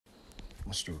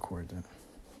Let's record that.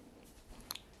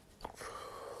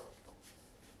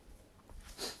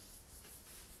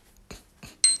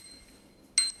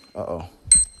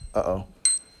 Uh-oh.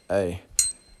 Hey.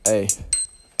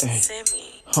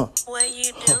 Sammy, what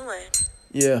you doing?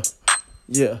 Yeah.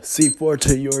 C4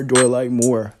 to your door like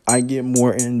more. I get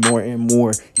more and more and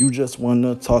more. You just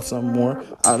wanna talk some more.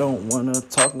 I don't wanna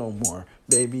talk no more.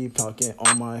 Baby talking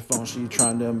on my phone. She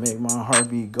trying to make my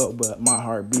heartbeat go, but my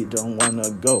heartbeat don't wanna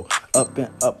go. Up and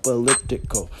up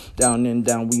elliptical. Down and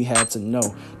down we had to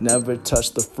know. Never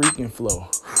touch the freaking flow.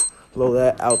 Blow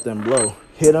that out, then blow.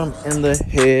 Hit him in the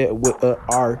head with a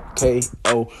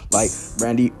RKO like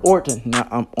Randy Orton. Now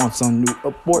I'm on some new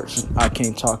abortion. I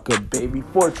can't talk a baby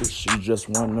fortress. She just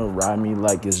wanna ride me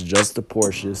like it's just the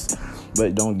Porsches,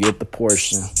 but don't get the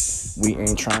portion. We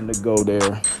ain't trying to go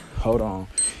there. Hold on.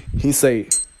 He say,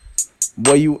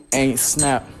 boy, you ain't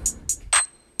snap.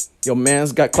 Your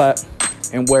man's got clapped,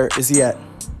 and where is he at?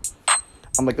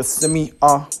 I'm like a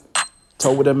semi-toe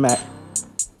with a Mac.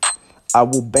 I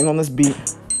will bang on this beat.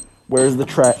 Where's the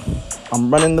track? I'm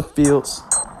running the fields.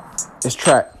 It's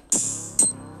track.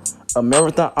 A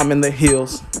marathon, I'm in the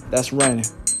hills. That's running.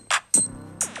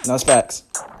 That's facts.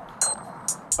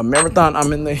 A marathon,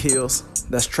 I'm in the hills.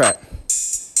 That's track.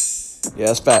 Yeah,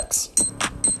 that's facts.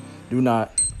 Do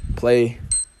not play.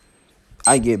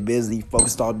 I get busy,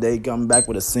 focused all day, coming back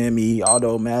with a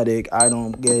semi-automatic. I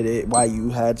don't get it, why you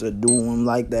had to do them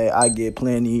like that. I get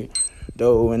plenty,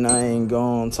 though, and I ain't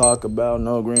gonna talk about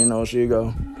no green, no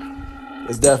Chico.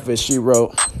 It's Death as she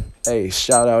wrote. Hey,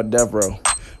 shout out Death Row.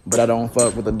 But I don't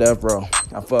fuck with the Death Row.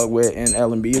 I fuck with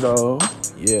NLB though.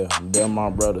 Yeah, them my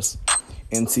brothers.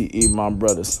 NTE, my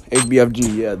brothers.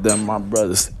 HBFG, yeah, them my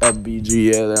brothers.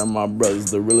 FBG, yeah, they're my brothers.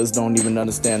 The realists don't even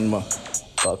understand my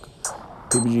fuck.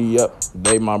 PBG, yep,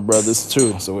 they my brothers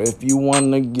too. So if you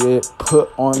wanna get put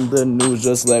on the news,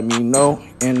 just let me know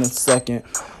in a second.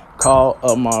 Call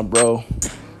up my bro.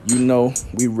 You know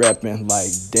we reppin' like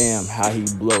damn how he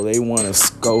blow. They wanna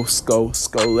go.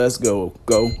 Let's go.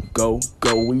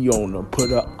 We on to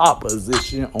put a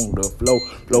opposition on the flow.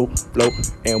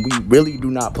 And we really do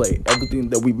not play. Everything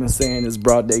that we've been saying is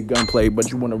broad day gunplay.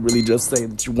 But you wanna really just say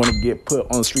that you wanna get put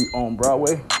on the street on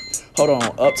Broadway? Hold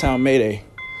on, Uptown Mayday.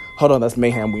 Hold on, that's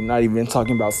Mayhem. We're not even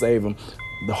talking about Save 'em.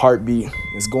 The heartbeat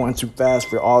is going too fast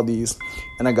for all these,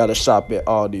 and I gotta shop at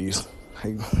all these.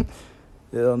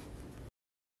 Yeah.